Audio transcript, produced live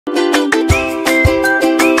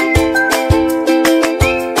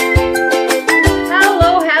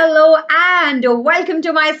Welcome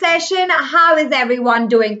to my session. How is everyone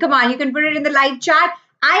doing? Come on, you can put it in the live chat.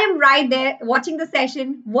 I am right there watching the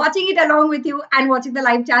session, watching it along with you and watching the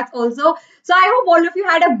live chats also. So I hope all of you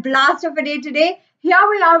had a blast of a day today. Here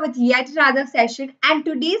we are with yet another session, and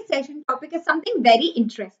today's session topic is something very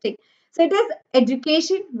interesting. So it is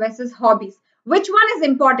education versus hobbies. Which one is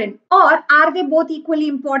important, or are they both equally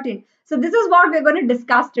important? So this is what we're going to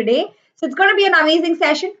discuss today. So it's going to be an amazing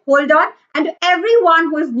session. Hold on. And to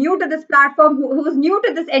everyone who is new to this platform, who is new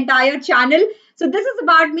to this entire channel, so this is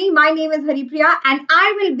about me. My name is Haripriya, and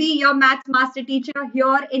I will be your maths master teacher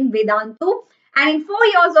here in Vedantu. And in 4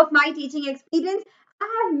 years of my teaching experience, I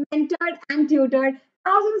have mentored and tutored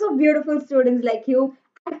thousands of beautiful students like you,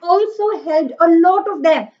 and also helped a lot of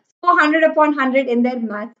them score 100 upon 100 in their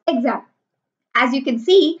maths exam. As you can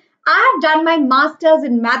see, I have done my master's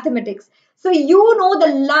in mathematics. So you know the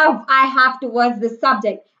love I have towards this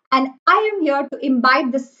subject. And I am here to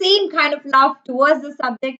imbibe the same kind of love towards the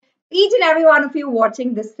subject, each and every one of you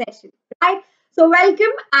watching this session, right? So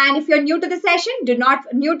welcome. And if you're new to the session,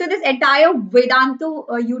 new to this entire Vedantu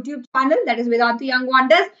YouTube channel, that is Vedantu Young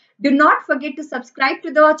Wonders, do not forget to subscribe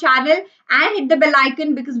to the channel and hit the bell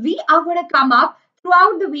icon, because we are going to come up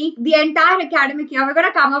throughout the week, the entire academic year. We're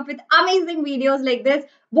going to come up with amazing videos like this,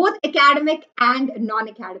 both academic and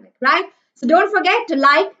non-academic, right? So don't forget to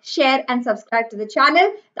like, share and subscribe to the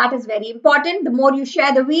channel. That is very important. The more you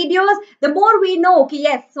share the videos, the more we know, okay,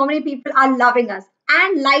 yes, so many people are loving us.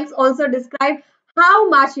 And likes also describe how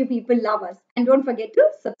much you people love us. And don't forget to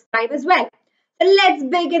subscribe as well. So let's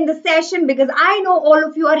begin the session, because I know all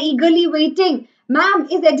of you are eagerly waiting. Ma'am,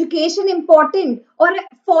 is education important, or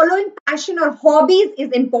following passion or hobbies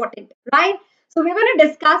is important, right? So we're going to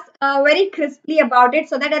discuss very crisply about it,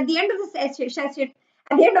 so that at the end of the session,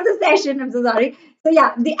 I'm so sorry. So yeah,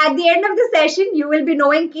 at the end of the session, you will be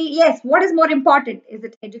knowing, yes, what is more important? Is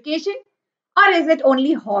it education or is it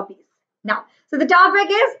only hobbies? Now, so the topic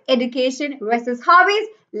is education versus hobbies.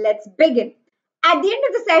 Let's begin. At the end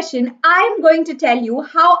of the session, I'm going to tell you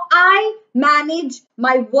how I manage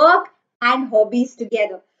my work and hobbies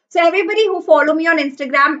together. So everybody who follow me on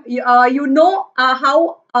Instagram, you know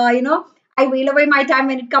how, I whale away my time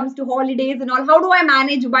when it comes to holidays and all. How do I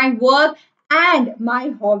manage my work and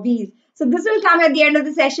my hobbies? So this will come at the end of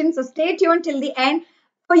the session. So stay tuned till the end.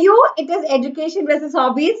 For you, it is education versus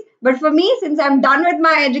hobbies. But for me, since I'm done with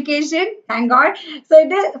my education, thank God. So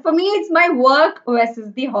it is, for me, it's my work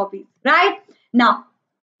versus the hobbies, right? Now,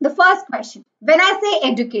 the first question, when I say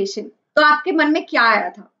education, तो आपके मन में क्या आया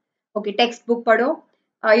था? Okay, textbook पढ़ो,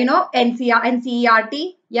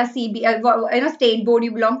 NCERT या CB, state board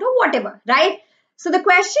you belong to, whatever, right? So the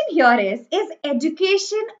question here is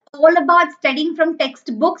education all about studying from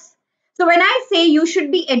textbooks? So when I say you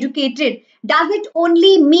should be educated, does it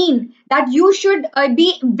only mean that you should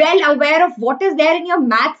be well aware of what is there in your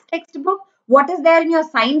maths textbook? What is there in your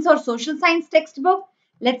science or social science textbook?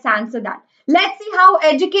 Let's answer that. Let's see how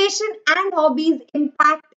education and hobbies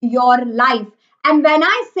impact your life. And when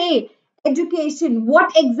I say education,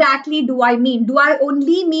 what exactly do I mean? Do I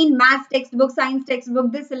only mean maths textbook, science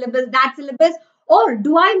textbook, this syllabus, that syllabus, or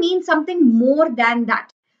do I mean something more than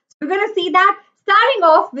that? So we're going to see that. Starting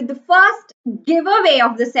off with the first giveaway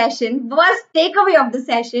of the session, first takeaway of the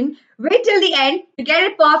session, wait till the end to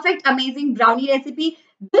get a perfect, amazing brownie recipe.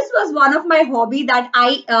 This was one of my hobby that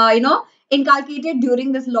I, inculcated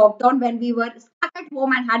during this lockdown when we were stuck at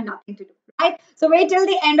home and had nothing to do, right? So wait till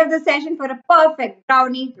the end of the session for a perfect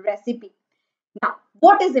brownie recipe. Now,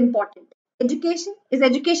 what is important? Education. Is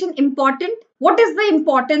education important? What is the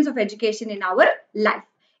importance of education in our life?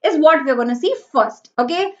 Is what we're going to see first,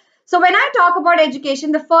 okay? So when I talk about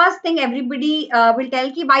education, the first thing everybody will tell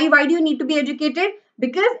ki why do you need to be educated?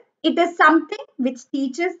 Because it is something which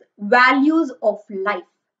teaches values of life,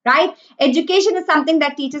 right? Education is something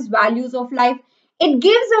that teaches values of life. It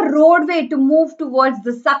gives a roadway to move towards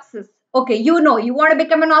the success. Okay, you want to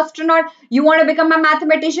become an astronaut, you want to become a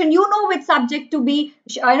mathematician, you know which subject to be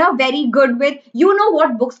very good with, you know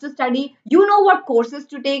what books to study, you know what courses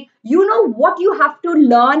to take, you know what you have to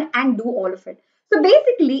learn and do all of it. So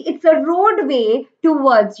basically, it's a roadway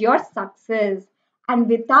towards your success. And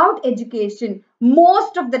without education,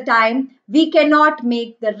 most of the time, we cannot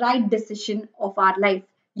make the right decision of our life.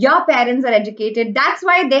 Your parents are educated. That's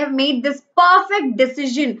why they have made this perfect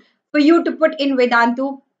decision for you to put in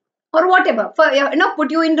Vedantu or whatever. For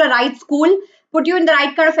put you in the right school, put you in the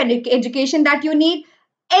right kind of education that you need,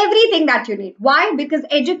 everything that you need. Why? Because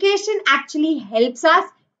education actually helps us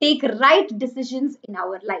take right decisions in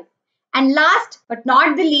our life. And last but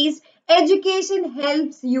not the least, education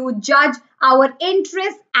helps you judge our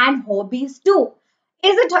interests and hobbies too.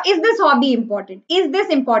 Is this hobby important? Is this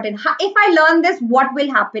important? If I learn this, what will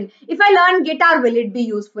happen? If I learn guitar, will it be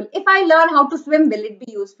useful? If I learn how to swim, will it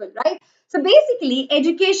be useful? Right? So basically,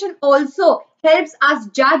 education also helps us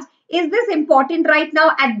judge, is this important right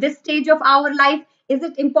now at this stage of our life? Is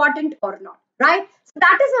it important or not? Right? So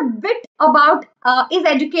that is a bit about, is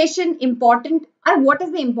education important, and what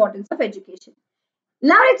is the importance of education?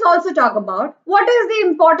 Now let's also talk about what is the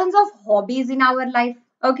importance of hobbies in our life.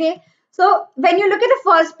 Okay. So when you look at the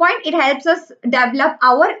first point, it helps us develop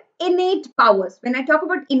our innate powers. When I talk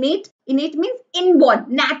about innate means inborn,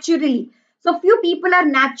 naturally. So few people are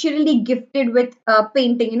naturally gifted with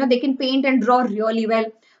painting. They can paint and draw really well.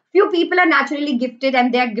 Few people are naturally gifted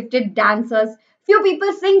and they are gifted dancers. Few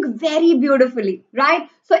people sing very beautifully, right?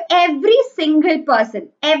 So every single person,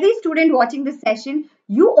 every student watching this session,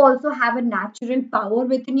 you also have a natural power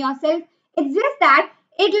within yourself. It's just that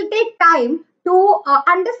it'll take time to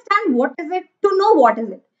understand what is it, to know what is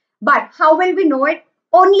it. But how will we know it?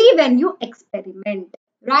 Only when you experiment,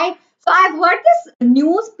 right? So I've heard this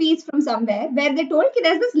news piece from somewhere where they told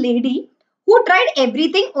there's this lady who tried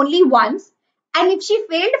everything only once, and if she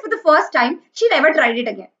failed for the first time, she never tried it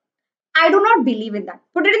again. I do not believe in that.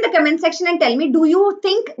 Put it in the comment section and tell me, do you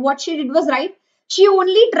think what she did was right? She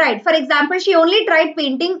only tried, for example, she only tried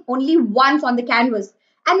painting only once on the canvas,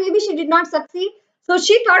 and maybe she did not succeed. So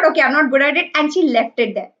she thought, okay, I'm not good at it, and she left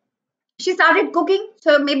it there. She started cooking,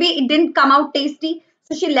 so maybe it didn't come out tasty,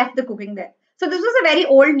 so she left the cooking there. So this was a very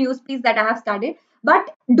old news piece that I have studied.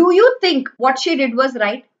 But do you think what she did was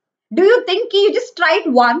right? Do you think you just tried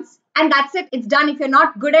once and that's it, it's done? If you're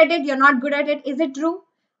not good at it, you're not good at it. Is it true?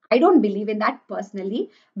 I don't believe in that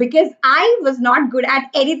personally, because I was not good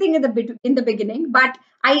at anything in the beginning. But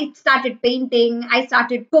I started painting, I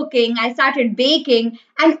started cooking, I started baking,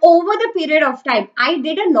 and over the period of time, I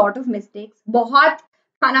did a lot of mistakes. बहुत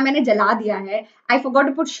खाना मैंने जला दिया है. I forgot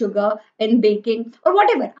to put sugar in baking or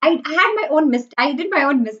whatever. I had my own I did my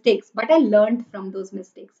own mistakes, but I learned from those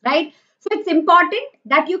mistakes, right? So it's important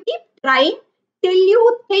that you keep trying till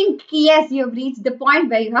you think, yes, you have reached the point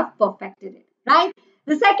where you have perfected it, right?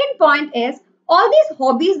 The second point is, all these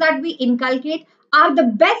hobbies that we inculcate are the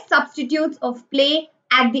best substitutes of play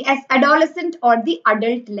at the adolescent or the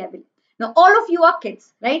adult level. Now, all of you are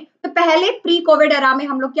kids, right? तो पहले pre-COVID era में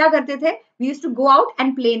हम लोग क्या करते थे? We used to go out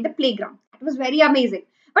and play in the playground. It was very amazing.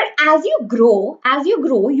 But as you grow,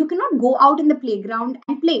 you cannot go out in the playground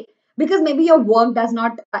and play, because maybe your work does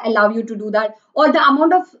not allow you to do that, or the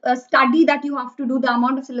amount of study that you have to do, the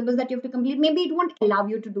amount of syllabus that you have to complete, maybe it won't allow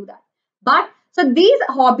you to do that. But so these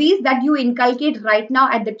hobbies that you inculcate right now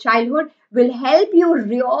at the childhood will help you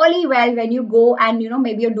really well when you go and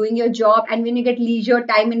maybe you're doing your job, and when you get leisure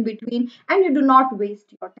time in between, and you do not waste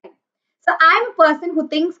your time. So I'm a person who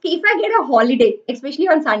thinks if I get a holiday, especially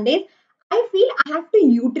on Sundays, I feel I have to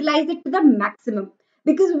utilize it to the maximum,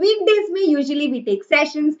 because weekdays usually we take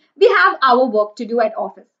sessions, we have our work to do at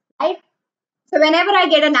office, right? So whenever I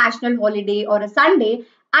get a national holiday or a Sunday,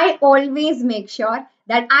 I always make sure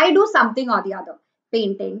that I do something or the other: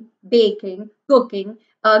 painting, baking, cooking,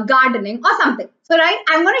 gardening, or something. So, right,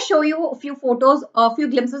 I'm going to show you a few photos, a few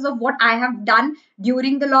glimpses of what I have done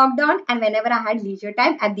during the lockdown and whenever I had leisure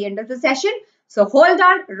time at the end of the session. So, hold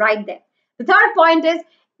on right there. The third point is,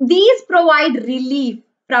 these provide relief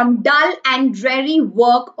from dull and dreary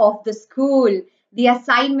work of the school, the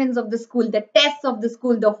assignments of the school, the tests of the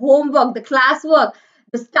school, the homework, the classwork,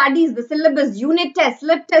 the studies, the syllabus, unit tests,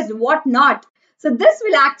 slip tests, whatnot. So this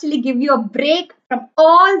will actually give you a break from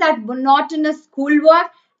all that monotonous schoolwork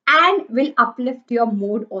and will uplift your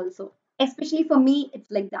mood also. Especially for me, it's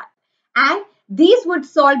like that. And these would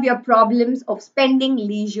solve your problems of spending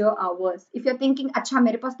leisure hours. If you're thinking, अच्छा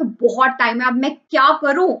मेरे पास तो बहुत time है, अब मैं क्या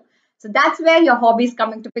करूं? So that's where your hobbies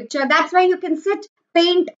come into picture. That's where you can sit,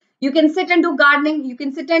 paint, you can sit and do gardening, you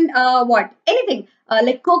can sit and anything,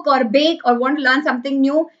 like cook or bake or want to learn something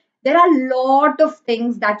new. There are a lot of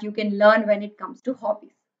things that you can learn when it comes to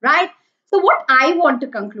hobbies, right? So what I want to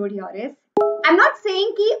conclude here is, I'm not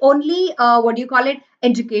saying ki only what do you call it,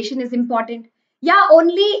 education is important. Yeah,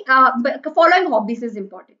 only following hobbies is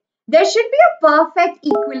important. There should be a perfect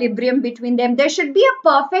equilibrium between them. There should be a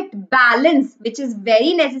perfect balance, which is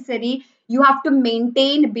very necessary. You have to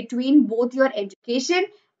maintain between both your education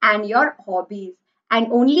and your hobbies. And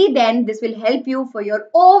only then this will help you for your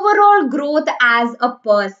overall growth as a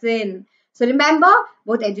person. So remember,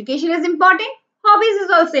 both education is important, hobbies is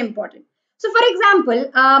also important. So for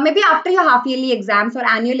example, maybe after your half yearly exams or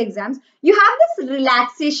annual exams, you have this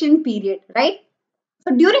relaxation period, right?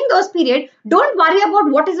 So during those periods, don't worry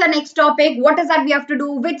about what is the next topic, what is that we have to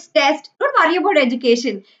do, which test. Don't worry about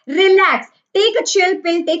education. Relax. Take a chill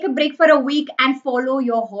pill, take a break for a week and follow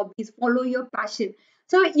your hobbies, follow your passion.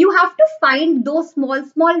 So you have to find those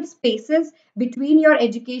small spaces between your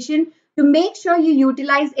education to make sure you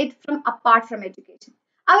utilize it from apart from education.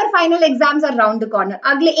 अगर final exams are round the corner,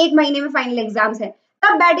 अगले एक महीने में final exams है,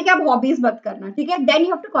 तब बैठ के आप हॉबीज मत करना, ठीक है? Then you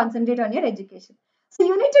have to concentrate on your education. So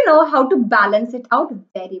you need to know how to balance it out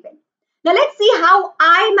very well. Now let's see how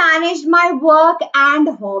I manage my work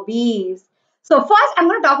and hobbies. So first, I'm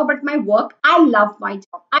going to talk about my work. I love my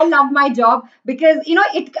job. I love my job because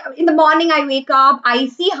it. In the morning, I wake up. I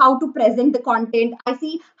see how to present the content. I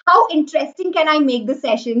see how interesting can I make the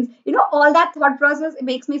sessions. All that thought process, it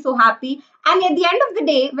makes me so happy. And at the end of the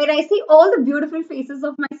day, when I see all the beautiful faces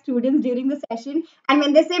of my students during the session, and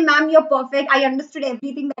when they say, "Ma'am, you're perfect. I understood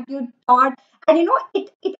everything that you taught," and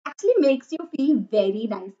it actually makes you feel very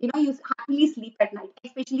nice. You happily sleep at night.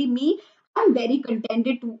 Especially me, I'm very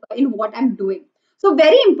contented in what I'm doing. So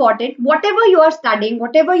very important, whatever you are studying,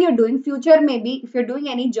 whatever you're doing, future maybe, if you're doing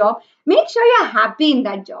any job, make sure you're happy in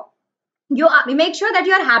that job. Make sure that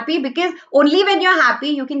you're happy, because only when you're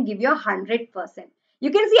happy, you can give your 100%.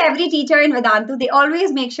 You can see every teacher in Vedantu, they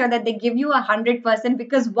always make sure that they give you 100%.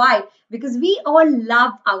 Because why? Because we all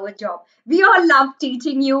love our job. We all love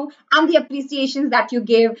teaching you, and the appreciations that you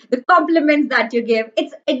give, the compliments that you give.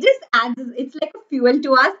 It just adds, it's like a fuel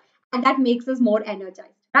to us, and that makes us more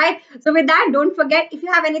energized, right? So with that, don't forget, if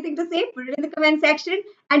you have anything to say, put it in the comment section,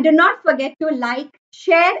 and do not forget to like,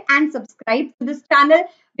 share, and subscribe to this channel,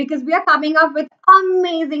 because we are coming up with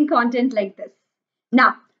amazing content like this. Now,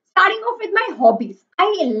 starting off with my hobbies, I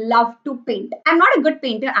love to paint. I'm not a good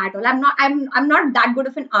painter at all. I'm not that good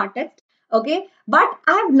of an artist. Okay, but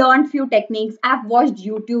I've learned few techniques. I've watched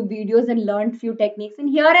YouTube videos and learned few techniques, and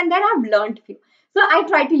here and there I've learned few. So I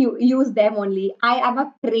try to use them only. I am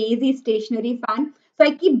a crazy stationery fan. So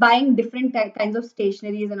I keep buying different kinds of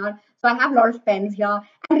stationeries and all. So I have a lot of pens here.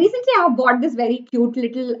 And recently I have bought this very cute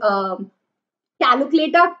little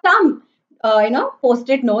calculator come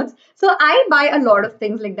post-it notes. So I buy a lot of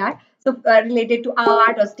things like that, so related to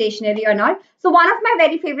art or stationery or not. So one of my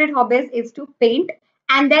very favorite hobbies is to paint,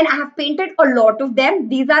 and then I have painted a lot of them.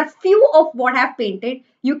 These are few of what I've painted.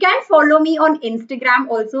 You can follow me on Instagram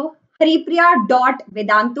also,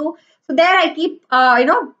 haripriya.vedantu. So there I keep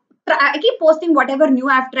I keep posting whatever new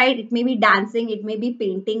I've tried. It may be dancing, it may be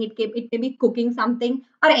painting, it may be cooking something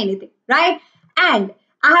or anything, right? And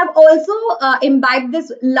I have also imbibed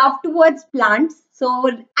this love towards plants. So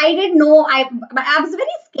I didn't know, but I was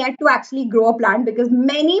very scared to actually grow a plant, because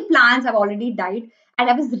many plants have already died, and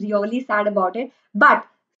I was really sad about it. But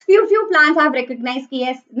few plants I have recognized,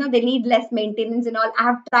 yes, they need less maintenance and all. I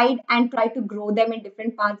have tried to grow them in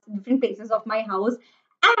different parts, different places of my house.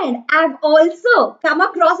 And I've also come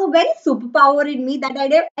across a very superpower in me that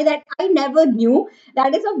I never knew,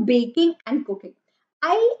 that is of baking and cooking.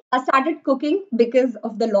 I started cooking because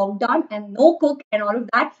of the lockdown and no cook and all of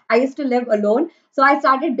that. I used to live alone, so I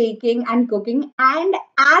started baking and cooking. And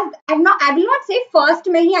I will not say first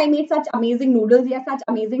mehi I made such amazing noodles, yeah, such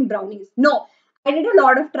amazing brownies. No, I did a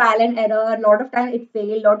lot of trial and error. A lot of time it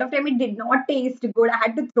failed. A lot of time it did not taste good. I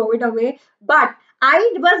had to throw it away. But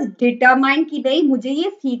I was determined कि नहीं, मुझे ये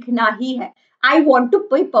सीखना ही है. I want to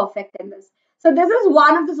be perfect in this. So this is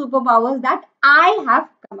one of the superpowers that I have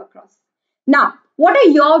come across. Now, what are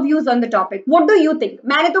your views on the topic? What do you think?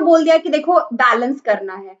 मैंने तो बोल दिया कि देखो balance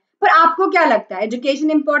करना है, पर आपको क्या लगता है?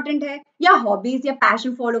 एजुकेशन इंपॉर्टेंट है या हॉबीज या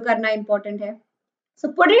पैशन फॉलो करना इंपॉर्टेंट है?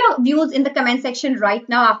 So put your views in the comment section right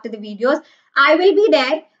now after the videos. I will be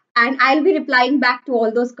there and I'll be replying back to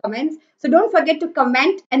all those comments. So don't forget to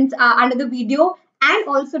comment and under the video, and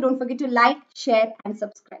also don't forget to like, share, and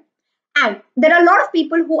subscribe. And there are a lot of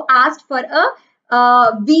people who asked for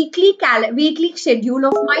a weekly schedule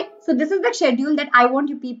of mine. So this is the schedule that I want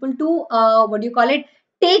you people to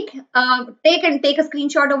take a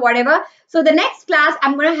screenshot or whatever. So the next class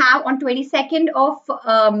I'm going to have on 22nd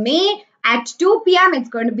of May at 2 p.m. It's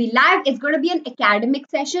going to be live. It's going to be an academic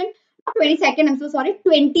session. Not 22nd, I'm so sorry,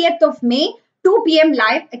 20th of May, 2 p.m.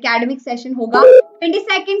 live academic session hoga.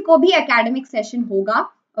 22nd ko bhi academic session hoga.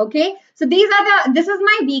 Okay, so this is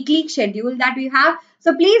my weekly schedule that we have.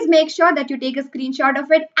 So please make sure that you take a screenshot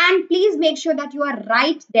of it, and please make sure that you are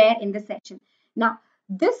right there in the session. Now,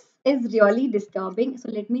 this is really disturbing. So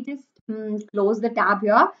let me just close the tab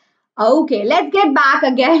here. Okay, let's get back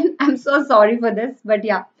again. I'm so sorry for this, but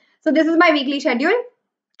yeah. So this is my weekly schedule.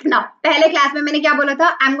 Now, पहले class में मैंने क्या बोला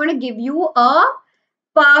था? I'm going to give you a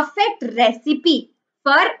perfect recipe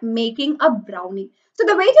for making a brownie. So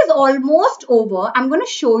the wait is almost over. I'm going to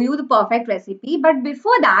show you the perfect recipe. But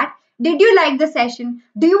before that, did you like the session?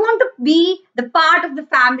 Do you want to be the part of the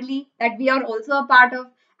family that we are also a part of?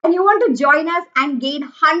 and you want to join us and gain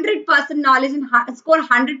 100% knowledge and score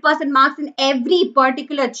 100% marks in every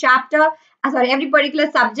particular chapter, every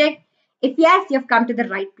particular subject, if yes, you've come to the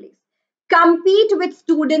right place. Compete with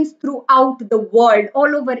students throughout the world,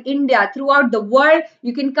 all over India, throughout the world.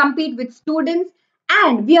 You can compete with students.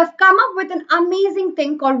 And we have come up with an amazing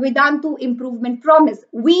thing called Vedantu Improvement Promise,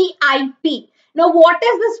 VIP. Now, what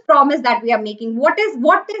is this promise that we are making? What is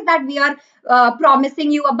that we are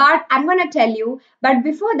promising you about? I'm going to tell you. But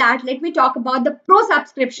before that, let me talk about the pro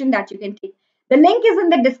subscription that you can take. The link is in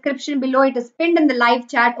the description below. It is pinned in the live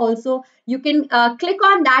chat also. You can click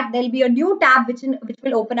on that. There'll be a new tab which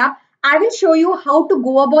will open up. I will show you how to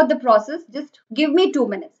go about the process. Just give me 2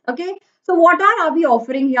 minutes. Okay. So what are we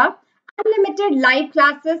offering here? Unlimited live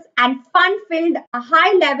classes and fun-filled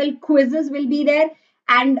high-level quizzes will be there,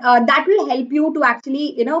 and that will help you to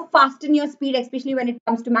actually fasten your speed, especially when it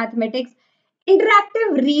comes to mathematics.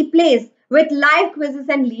 Interactive replays with live quizzes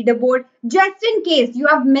and leaderboard, just in case you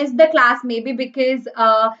have missed the class, maybe because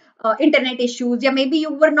internet issues, yeah, maybe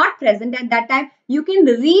you were not present at that time. You can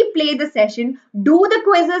replay the session, do the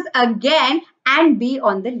quizzes again, and be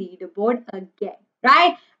on the leaderboard again,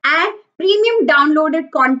 right? And premium downloaded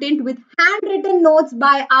content with handwritten notes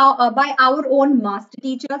by our own master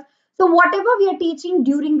teachers. So whatever we are teaching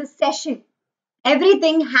during the session,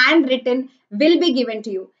 everything handwritten will be given to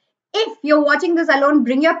you. If you're watching this alone,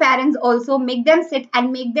 bring your parents also, make them sit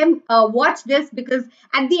and make them watch this, because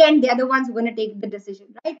at the end, they're the ones who are going to take the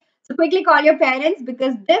decision, right? So quickly call your parents,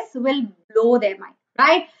 because this will blow their mind,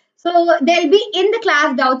 right? So they'll be in the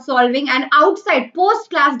class doubt solving and outside post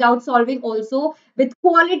class doubt solving also, with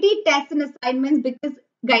quality tests and assignments, because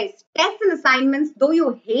guys, tests and assignments, though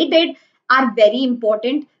you hate it, are very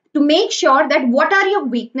important to make sure that what are your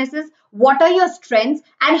weaknesses, what are your strengths,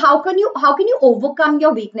 and how can you overcome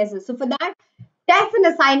your weaknesses. So for that, tests and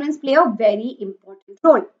assignments play a very important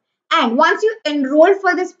role. And once you enroll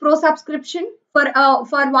for this pro subscription for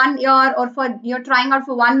 1 year, or for you're trying out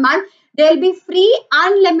for 1 month, there'll be free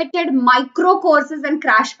unlimited micro courses and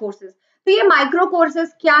crash courses. So ये micro courses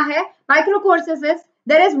क्या है? Micro courses is,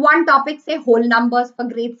 there is one topic, say whole numbers for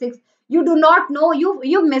grade 6. You do not know,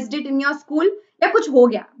 you missed it in your school, या कुछ हो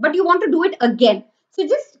गया, but you want to do it again. So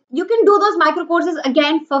just you can do those micro courses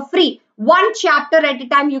again for free. One chapter at a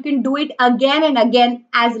time, you can do it again and again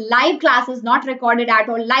as live classes, not recorded at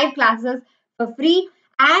all, live classes for free.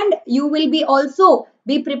 And you will be also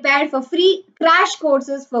be prepared for free crash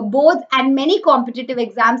courses for boards and many competitive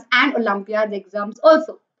exams and Olympiad exams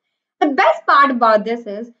also. The best part about this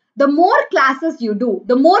is, the more classes you do,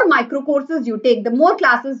 the more micro courses you take, the more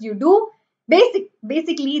classes you do,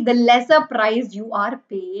 basically the lesser price you are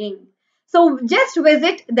paying. So just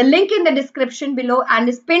visit the link in the description below and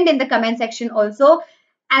is pinned in the comment section also,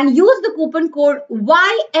 and use the coupon code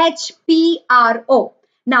YHPRO.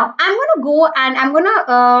 Now I'm going to go and I'm going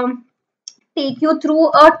to take you through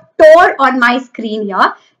a tour on my screen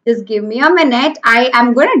here. Just give me a minute. I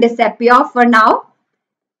am going to disappear for now.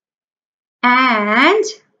 And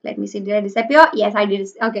let me see, did I disappear? Yes, I did.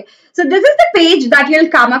 Okay, so this is the page that you'll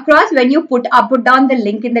come across when you put down the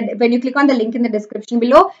link when you click on the link in the description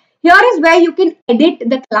below. Here is where you can edit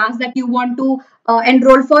the class that you want to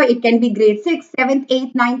enroll for. It can be grade 6, 7th,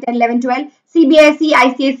 8th, 9th, 10th, 11th, 12th, CBSE,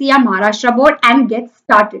 ICSE, or Maharashtra board, and get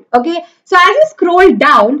started. Okay, so as you scroll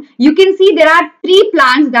down, you can see there are 3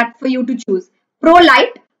 plans that for you to choose: Pro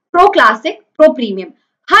Lite, Pro Classic, Pro Premium.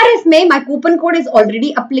 हर इसमें my coupon code is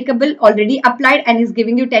already applicable, already applied, and is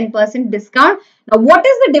giving you 10% discount. Now, what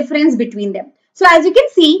is the difference between them? So as you can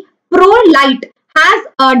see, Pro Lite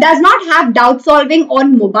does not have doubt solving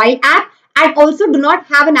on mobile app, and also do not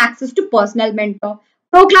have an access to personal mentor.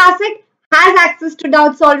 Pro Classic has access to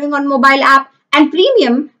doubt solving on mobile app, and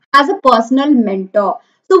Premium has a personal mentor.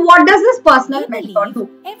 So what does this personal mentor do?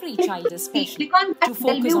 Every child is special. Click on that.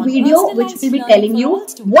 There'll be a video which will be telling you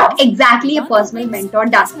what exactly a personal mentor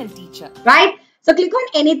does. Right? So click on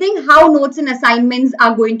anything, how notes and assignments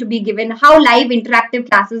are going to be given, how live interactive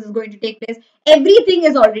classes is going to take place. Everything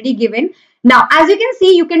is already given. Now, as you can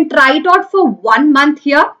see, you can try it out for 1 month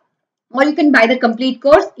here, or you can buy the complete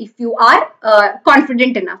course if you are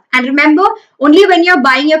confident enough. And remember, only when you're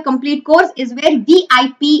buying your complete course is where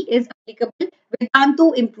VIP is applicable,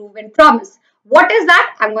 Vedantu Improvement Promise. What is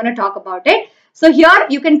that? I'm going to talk about it. So here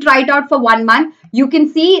you can try it out for 1 month. You can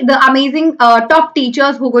see the amazing top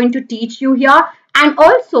teachers who are going to teach you here. And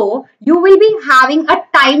also you will be having a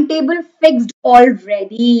timetable fixed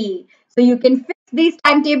already. So you can fix these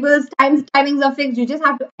timetables, timings are fixed. You just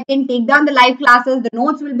have to take down the live classes. The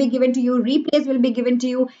notes will be given to you. Replays will be given to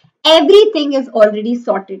you. Everything is already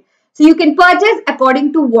sorted. So you can purchase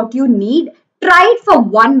according to what you need. Try it for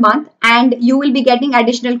 1 month and you will be getting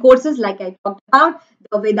additional courses like I talked about,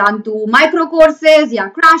 the Vedantu micro courses, yeah,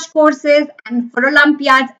 crash courses, and for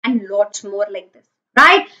Olympiads and lots more like this,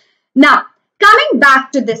 right? Now, coming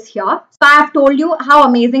back to this here, so I have told you how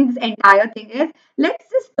amazing this entire thing is. Let's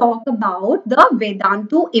just talk about the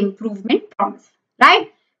Vedantu improvement promise,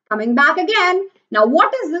 right? Coming back again. Now,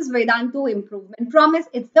 what is this Vedantu improvement promise?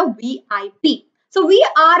 It's the VIP. So we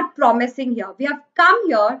are promising here. We have come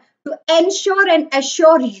here to ensure and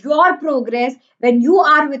assure your progress when you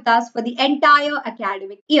are with us for the entire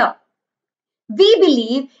academic year. We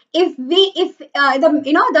believe if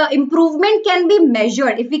the improvement can be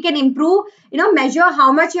measured, if we can improve, measure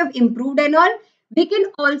how much you have improved and all, we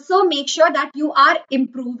can also make sure that you are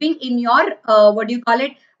improving in your what do you call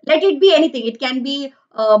it, let it be anything. It can be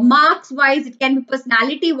marks wise, it can be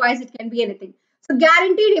personality wise, it can be anything. So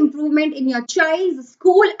guaranteed improvement in your child's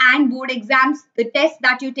school and board exams, the test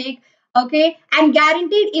that you take, okay, and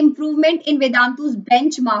guaranteed improvement in Vedantu's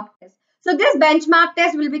benchmark test. So this benchmark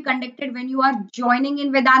test will be conducted when you are joining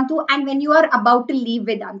in Vedantu and when you are about to leave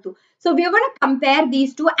Vedantu. So we are going to compare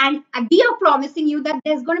these two, and we are promising you that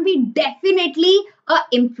there's going to be definitely a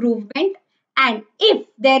improvement. And if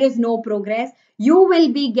there is no progress, you will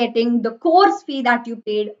be getting the course fee that you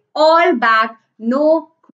paid all back, no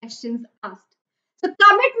questions asked. So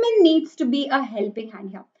commitment needs to be a helping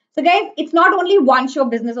hand here. So guys, it's not only one show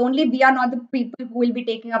business, only we are not the people who will be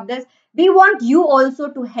taking up this. We want you also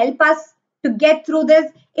to help us to get through this.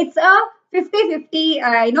 It's a 50-50,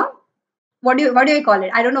 what do you call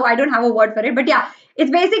it? I don't know. I don't have a word for it. But yeah,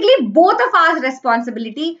 it's basically both of our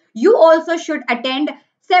responsibility. You also should attend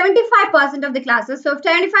 75% of the classes. So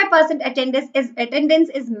 75% attendance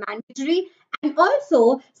is mandatory, and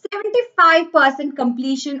also 75%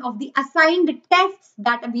 completion of the assigned tests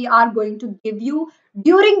that we are going to give you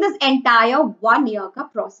during this entire 1 year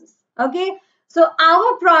process. Okay. So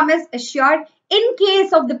our promise assured, in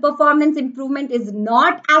case of the performance improvement is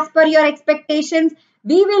not as per your expectations,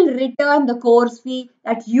 we will return the course fee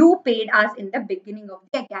that you paid us in the beginning of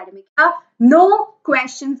the academic year. No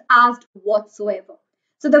questions asked whatsoever.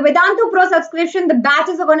 So the Vedantu Pro subscription, the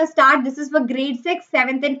batches are going to start. This is for grade 6,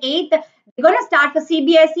 7th and 8th. They're going to start for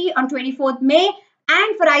CBSE on 24th May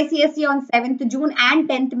and for ICSE on 7th June and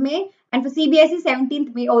 10th May. And for CBSE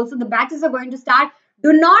 17th May also, the batches are going to start.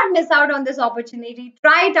 Do not miss out on this opportunity.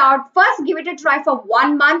 Try it out. First, give it a try for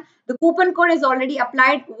 1 month. The coupon code is already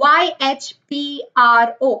applied,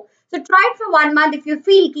 YHPRO. So try it for 1 month. If you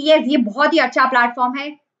feel कि yes, ये बहुत ही अच्छा platform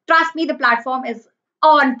है, trust me, the platform is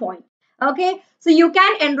on point. Okay, so you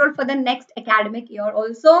can enroll for the next academic year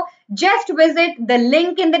also. Just visit the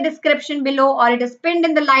link in the description below, or it is pinned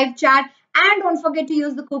in the live chat. And don't forget to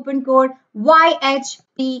use the coupon code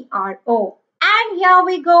YHPRO. And here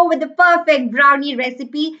we go with the perfect brownie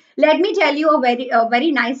recipe. Let me tell you a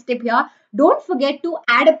very nice tip here. Don't forget to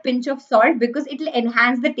add a pinch of salt because it will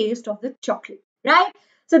enhance the taste of the chocolate, right?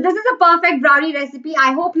 So this is a perfect brownie recipe.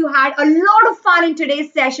 I hope you had a lot of fun in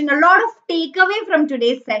today's session, a lot of takeaway from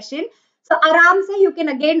today's session. So aram se you can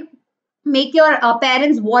again make your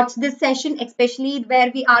parents watch this session, especially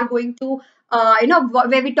where we are going to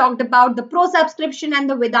where we talked about the pro subscription and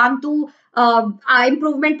the Vedantu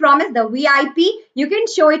improvement promise, the VIP. You can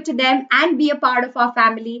show it to them and be a part of our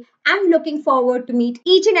family. I'm looking forward to meet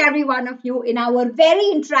each and every one of you in our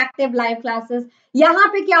very interactive live classes. यहाँ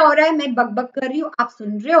पे क्या हो रहा है, मैं बक बक कर रही हूँ, आप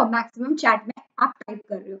सुन रहे हो, मैक्सिमम चैट में आप टाइप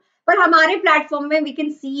कर रहे हो, पर हमारे प्लेटफॉर्म में we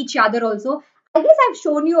can see each other also. I guess I've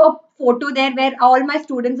shown you a photo there where all my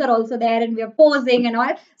students are also there and we are posing and all.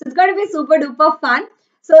 So it's going to be super duper fun.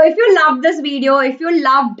 So if you loved this video, if you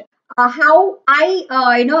loved how I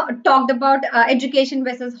talked about education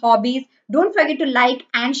versus hobbies, don't forget to like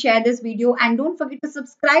and share this video, and don't forget to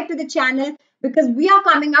subscribe to the channel because we are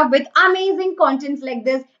coming up with amazing contents like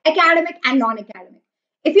this, academic and non-academic.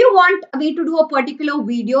 If you want me to do a particular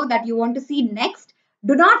video that you want to see next,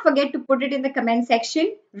 do not forget to put it in the comment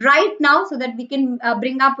section right now so that we can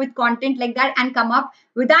bring up with content like that and come up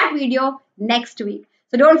with that video next week.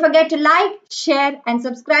 So don't forget to like, share and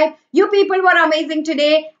subscribe. You people were amazing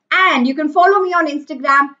today, and you can follow me on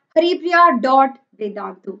Instagram,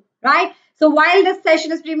 haripriya.vedantu, right? So while this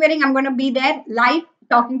session is premiering, I'm going to be there live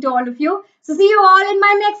talking to all of you. So see you all in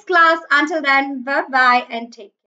my next class. Until then, bye-bye and take care.